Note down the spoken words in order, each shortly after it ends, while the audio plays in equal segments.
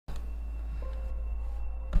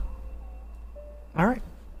All right.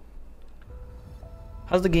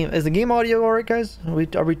 How's the game? Is the game audio all right, guys?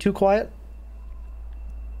 Are we too quiet?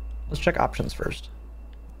 Let's check options first.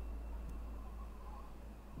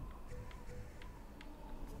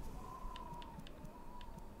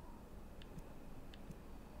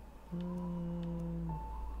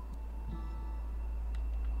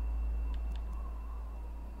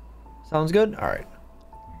 Sounds good. All right.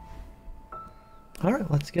 All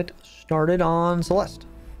right, let's get started on Celeste.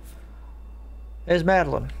 There's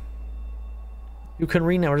Madeline. You can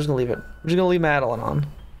read now. We're just gonna leave it. We're just gonna leave Madeline on.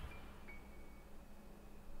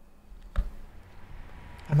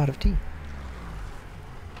 I'm out of tea.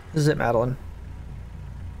 This is it, Madeline.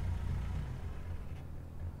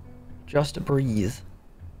 Just breathe.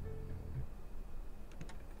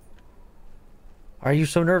 Are you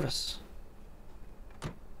so nervous?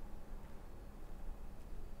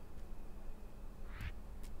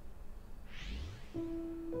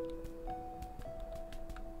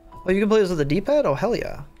 Oh, you can play this with the D-pad? Oh, hell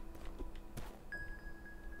yeah.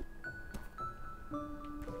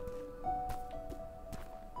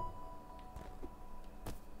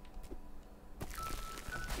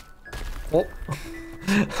 Oh.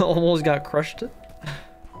 Almost got crushed.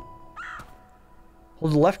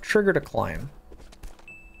 Hold the left trigger to climb.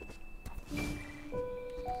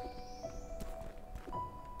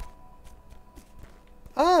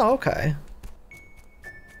 Oh, okay.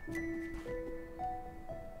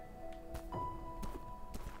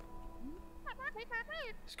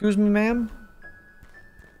 Excuse me, ma'am?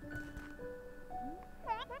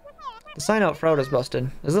 The sign out front is busted.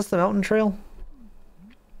 Is this the mountain trail?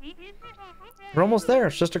 We're almost there.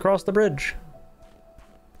 It's just across the bridge.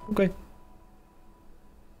 Okay.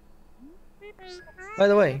 By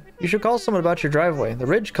the way, you should call someone about your driveway. The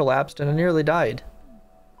ridge collapsed and I nearly died.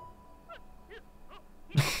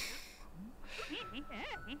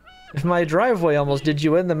 If my driveway almost did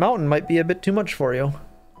you in, the mountain might be a bit too much for you.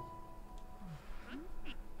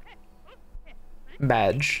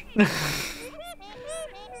 Badge.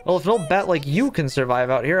 Well, if no bat like you can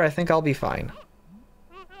survive out here, I think I'll be fine.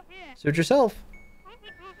 Suit yourself.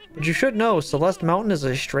 But you should know, Celeste Mountain is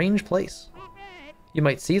a strange place. You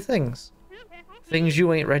might see things. Things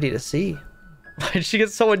you ain't ready to see. Why did she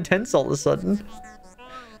get so intense all of a sudden?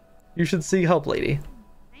 You should seek help, lady.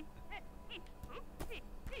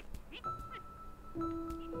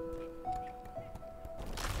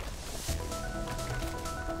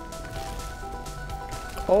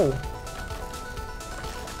 Oh.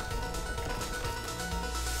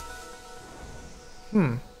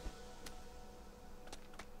 Hmm.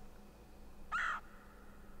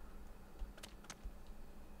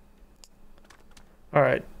 All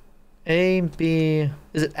right. A, B,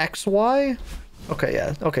 is it X, Y? Okay,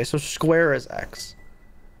 yeah. Okay, so square is X.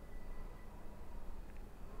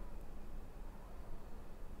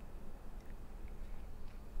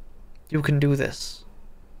 You can do this.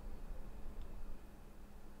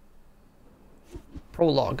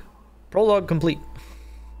 Prologue. Prologue complete.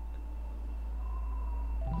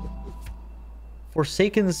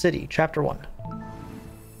 Forsaken City, Chapter 1.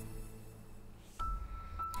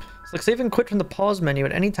 Select save and quit from the pause menu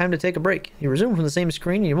at any time to take a break. You resume from the same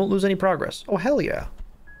screen and you won't lose any progress. Oh, hell yeah.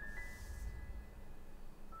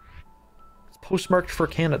 It's postmarked for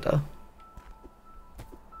Canada.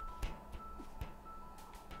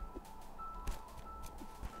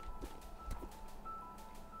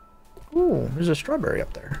 Ooh, there's a strawberry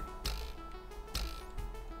up there.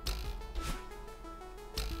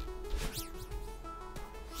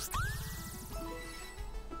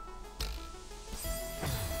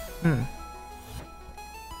 Hmm.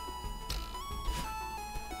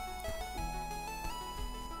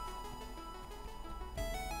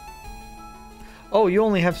 Oh, you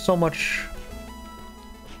only have so much.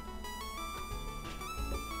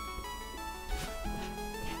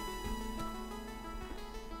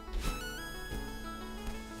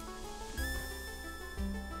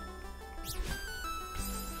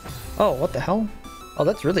 Oh, what the hell? Oh,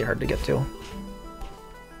 that's really hard to get to.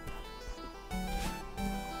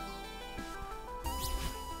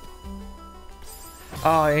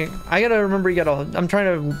 I gotta remember you gotta. I'm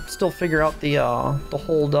trying to still figure out the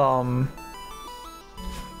hold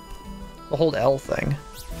L thing.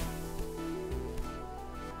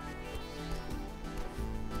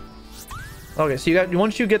 Okay, so you got,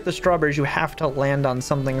 once you get the strawberries, you have to land on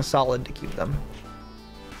something solid to keep them.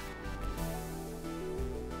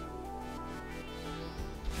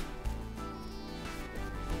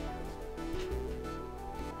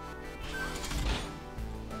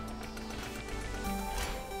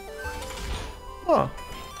 Huh.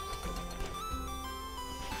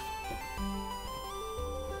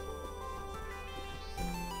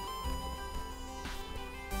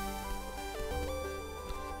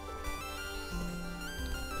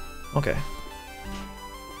 Okay.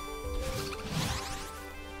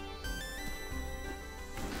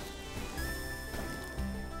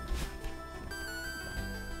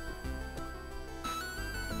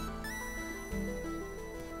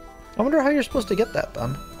 I wonder how you're supposed to get that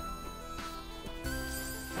done.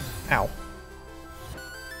 Ow.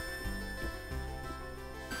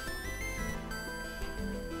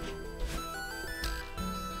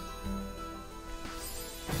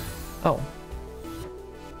 Oh.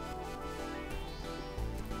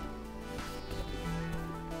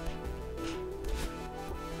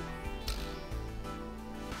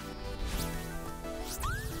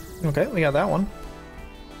 Okay, we got that one.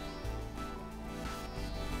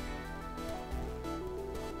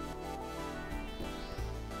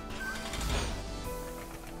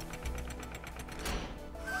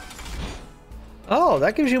 Oh,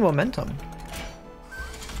 that gives you momentum.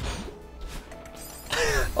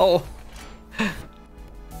 Oh.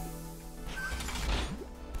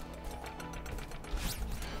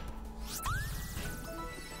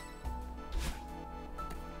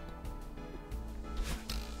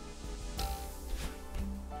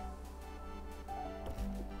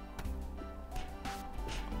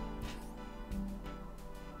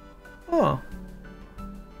 Huh.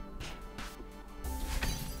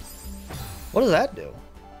 What does that do?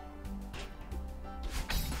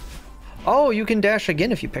 Oh, you can dash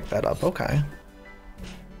again if you pick that up. Okay.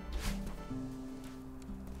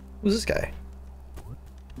 Who's this guy?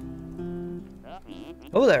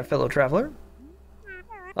 Oh there, fellow traveler.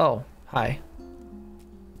 Oh, hi.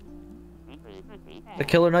 The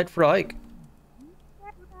killer night for a hike.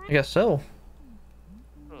 I guess so.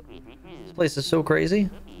 This place is so crazy.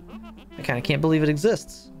 I kinda can't believe it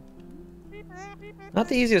exists. Not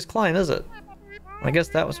the easiest climb, is it? I guess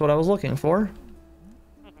that was what I was looking for.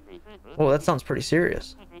 Oh, that sounds pretty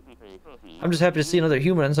serious. I'm just happy to see another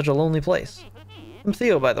human in such a lonely place. I'm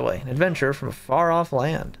Theo, by the way, an adventurer from a far-off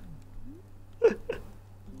land.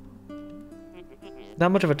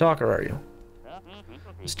 Not much of a talker, are you?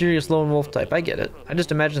 Mysterious lone wolf type, I get it. I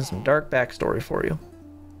just imagined some dark backstory for you.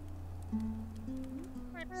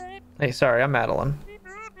 Hey, sorry, I'm Madeline.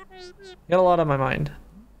 Got a lot on my mind.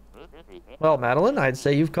 Well, Madeline, I'd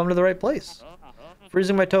say you've come to the right place.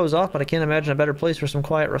 Freezing my toes off, but I can't imagine a better place for some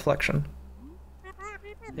quiet reflection.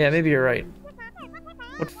 Yeah, maybe you're right.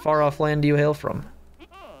 What far-off land do you hail from?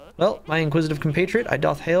 Well, my inquisitive compatriot, I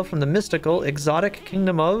doth hail from the mystical, exotic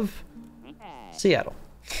kingdom of... Seattle.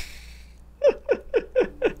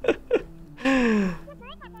 It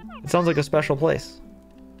sounds like a special place.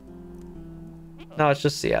 No, it's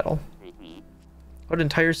just Seattle. Would an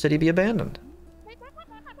entire city be abandoned?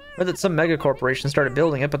 Or that some mega corporation started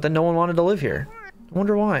building it, but then no one wanted to live here. I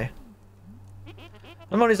wonder why.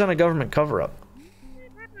 My money's on a government cover-up.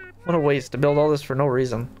 What a waste to build all this for no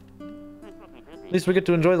reason. At least we get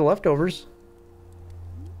to enjoy the leftovers.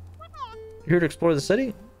 You here to explore the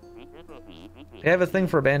city? I have a thing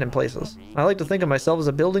for abandoned places. I like to think of myself as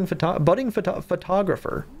a budding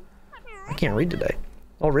photographer. I can't read today.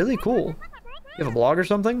 Oh, really? Cool. You have a blog or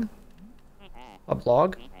something? A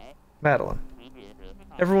blog? Madeline.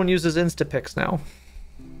 Everyone uses Instapics now.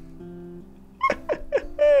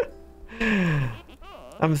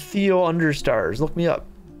 I'm Theo Understars. Look me up.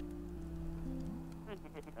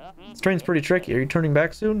 This train's pretty tricky. Are you turning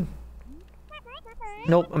back soon?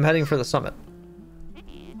 Nope, I'm heading for the summit.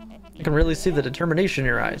 I can really see the determination in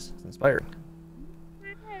your eyes. It's inspiring.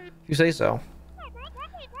 If you say so.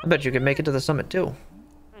 I bet you can make it to the summit too.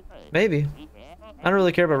 Maybe. I don't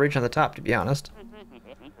really care about reaching the top, to be honest.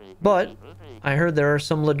 But I heard there are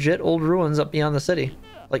some legit old ruins up beyond the city.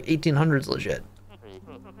 Like 1800s legit.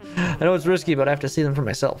 I know it's risky, but I have to see them for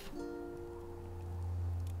myself.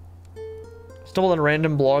 Stumbled on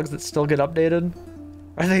random blogs that still get updated.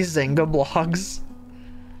 Are they Zynga blogs?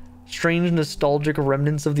 Strange nostalgic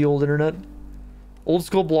remnants of the old internet. Old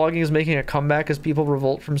school blogging is making a comeback as people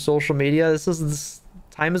revolt from social media. This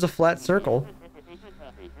time is a flat circle.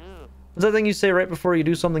 What's that thing you say right before you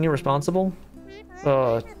do something irresponsible?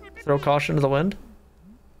 Throw caution to the wind?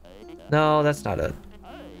 No, that's not it.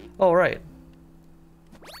 Oh, right.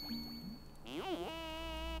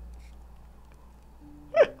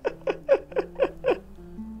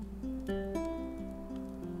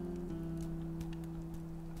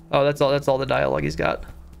 Oh, that's all the dialogue he's got.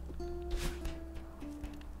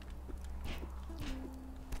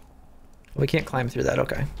 We can't climb through that,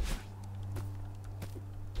 okay.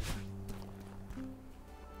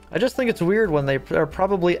 I just think it's weird when they are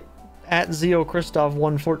probably at Zeo Christoph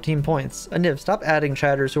won 14 points. Niv, stop adding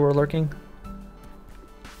chatters who are lurking.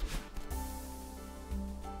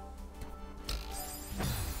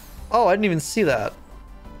 Oh, I didn't even see that.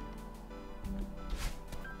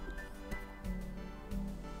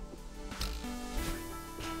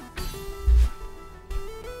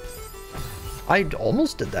 I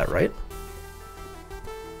almost did that, right?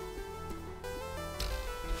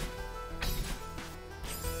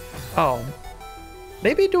 Oh.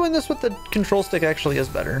 Maybe doing this with the control stick actually is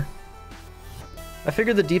better. I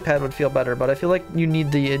figured the D-pad would feel better, but I feel like you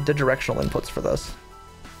need the directional inputs for this.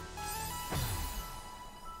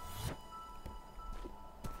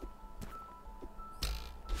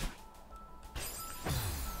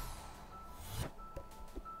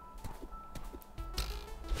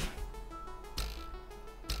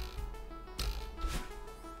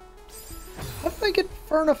 How did I get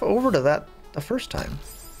far enough over to that the first time?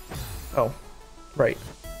 Oh, right.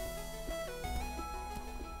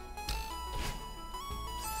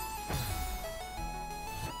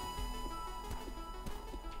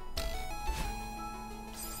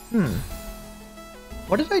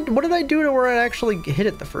 What did I do to where I actually hit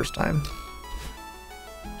it the first time?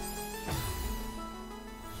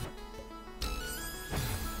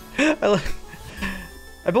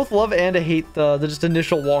 I both love and hate the just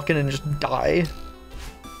initial walk in and just die.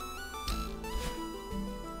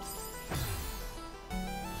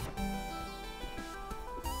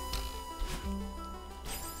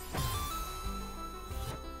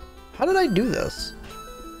 How did I do this?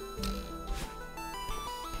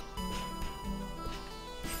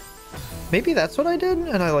 Maybe that's what I did,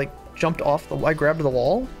 and I like jumped off the... I grabbed the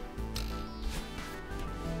wall?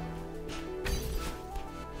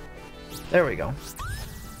 There we go.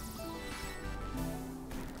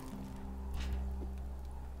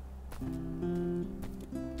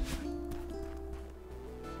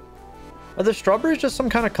 Are the strawberries just some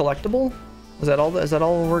kind of collectible? Is that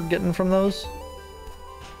all we're getting from those?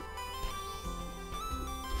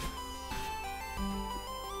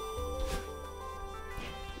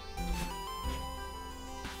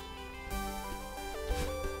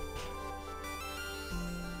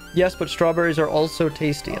 Yes, but strawberries are also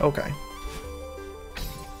tasty. Okay.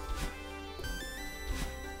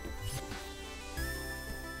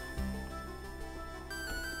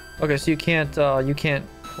 Okay, so you can't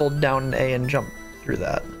hold down an A and jump through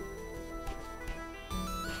that.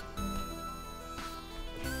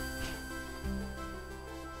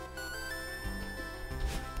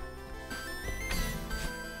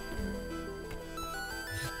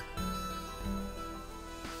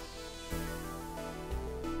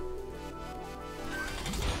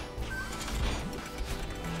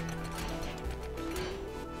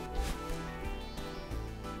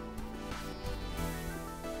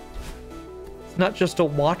 Not just a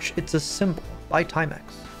watch, it's a symbol. By Timex.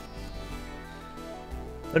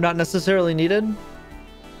 They're not necessarily needed.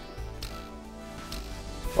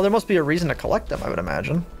 Well, there must be a reason to collect them, I would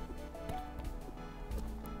imagine.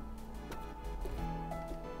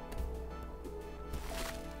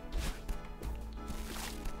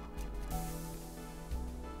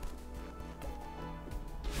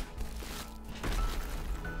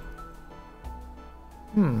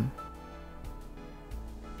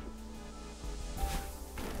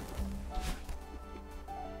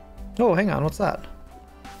 Oh, hang on, what's that?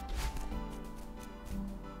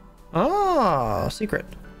 Ah, secret.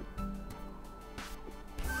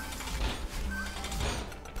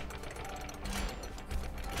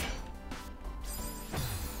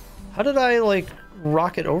 How did I, like,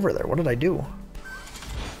 rocket over there? What did I do?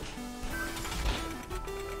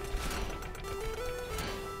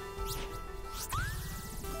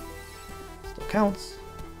 Still counts.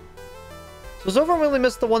 So far we only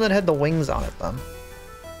missed the one that had the wings on it, then.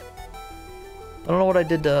 I don't know what I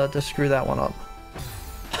did to screw that one up.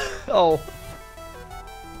 Oh.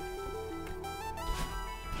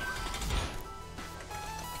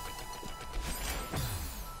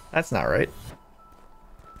 That's not right.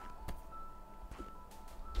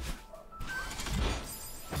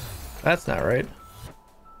 That's not right.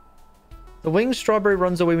 The winged strawberry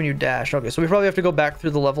runs away when you dash. Okay, so we probably have to go back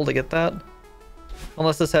through the level to get that.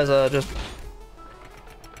 Unless this has a just...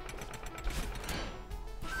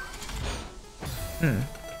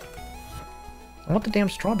 I want the damn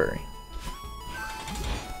strawberry.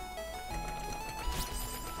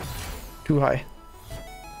 Too high.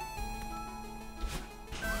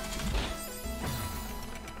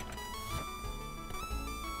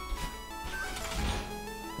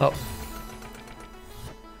 Oh. I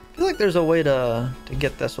feel like there's a way to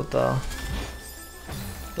get this with the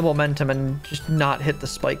momentum and just not hit the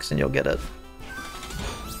spikes and you'll get it.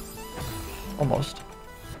 Almost.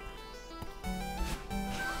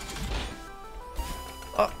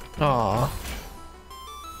 Aww.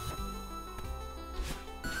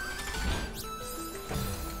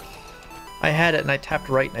 I had it and I tapped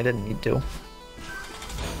right and I didn't need to.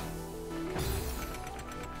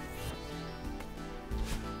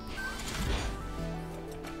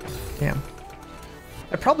 Damn.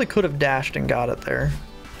 I probably could have dashed and got it there.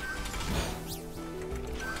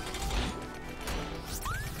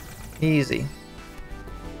 Easy.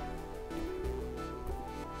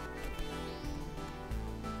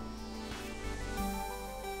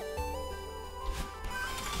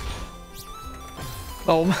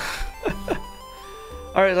 Oh.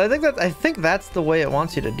 All right, I think that's the way it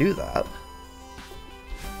wants you to do that.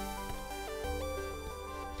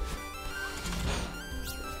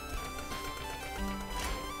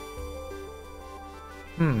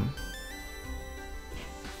 Hmm.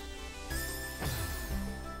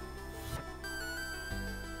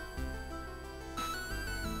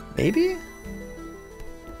 Maybe?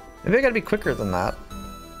 Maybe I gotta be quicker than that.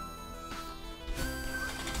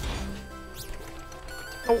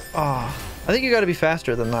 Oh, ah. I think you gotta be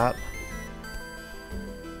faster than that.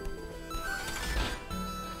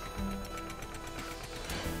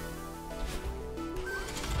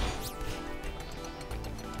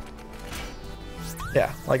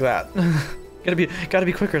 Yeah, like that. gotta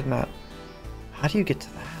be quicker than that. How do you get to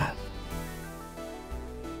that?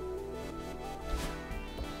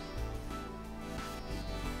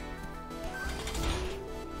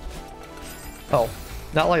 Oh,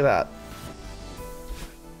 not like that.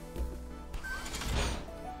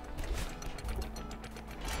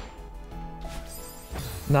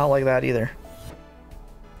 Not like that either.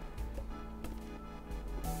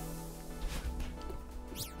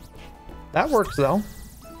 That works though.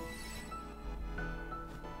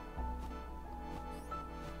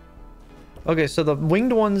 Okay, so the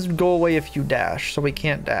winged ones go away if you dash, so we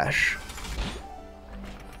can't dash.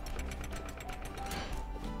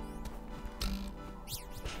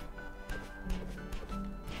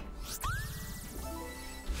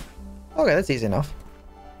 Okay, that's easy enough.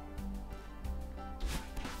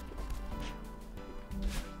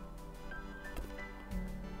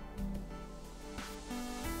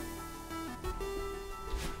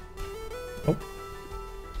 Oh.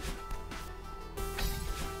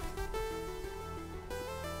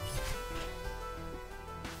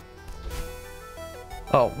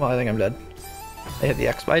 Oh, well, I think I'm dead. I hit the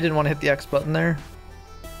X, but I didn't want to hit the X button there.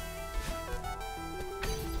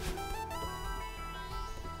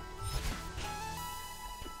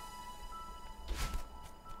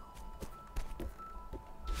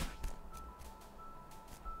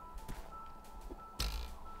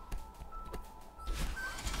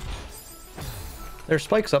 There's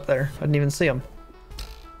spikes up there. I didn't even see them.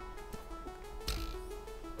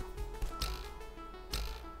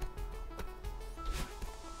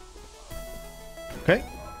 Okay.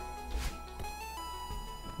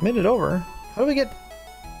 Made it over. How do we get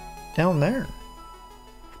down there?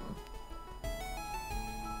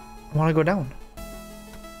 I want to go down.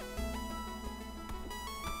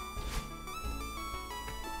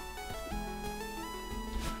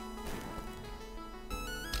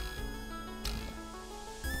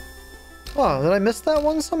 Oh, did I miss that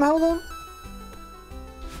one somehow then?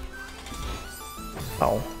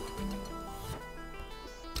 Oh.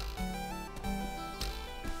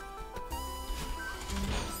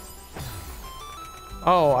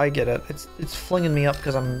 Oh, I get it. It's flinging me up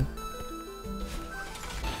because I'm...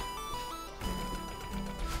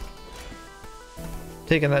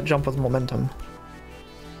 taking that jump with momentum.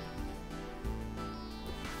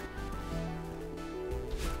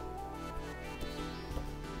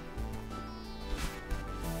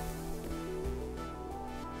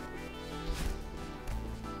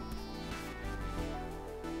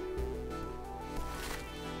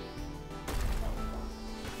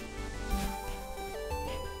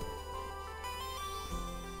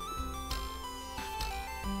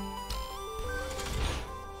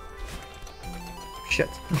 Shit.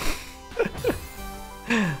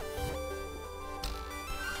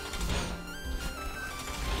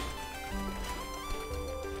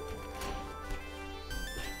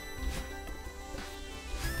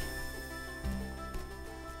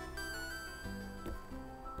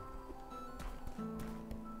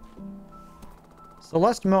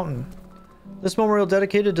 Celeste Mountain. This memorial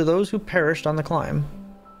dedicated to those who perished on the climb.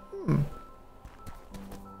 Hmm.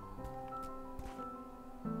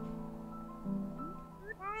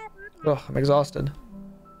 Ugh, I'm exhausted.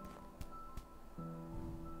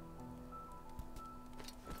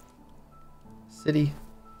 City.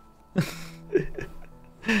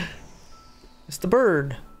 It's the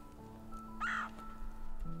bird.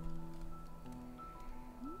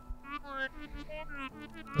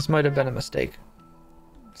 This might have been a mistake.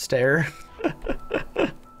 Stare.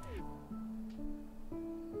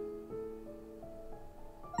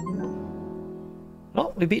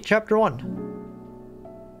 Oh, we beat chapter 1.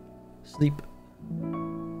 Sleep.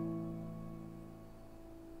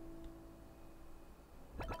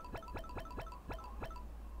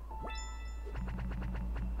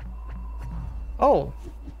 Oh,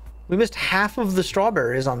 we missed half of the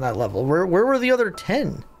strawberries on that level. Where were the other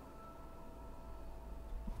 10?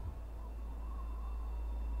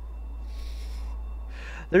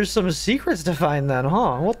 There's some secrets to find then,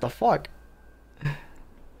 huh? What the fuck?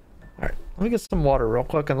 Alright, let me get some water real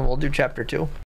quick and then we'll do chapter 2.